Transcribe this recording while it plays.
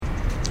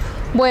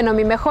Bueno,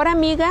 mi mejor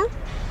amiga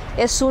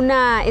es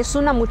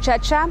una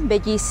muchacha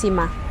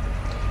bellísima.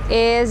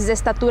 Es de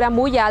estatura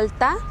muy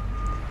alta,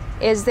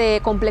 es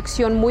de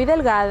complexión muy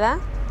delgada,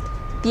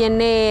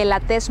 tiene la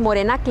tez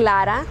morena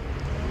clara,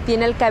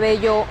 tiene el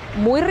cabello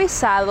muy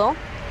rizado,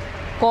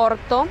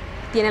 corto,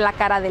 tiene la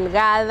cara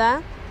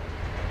delgada,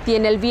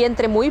 tiene el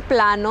vientre muy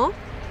plano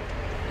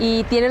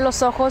y tiene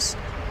los ojos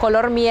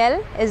color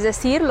miel, es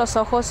decir, los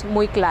ojos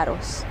muy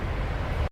claros.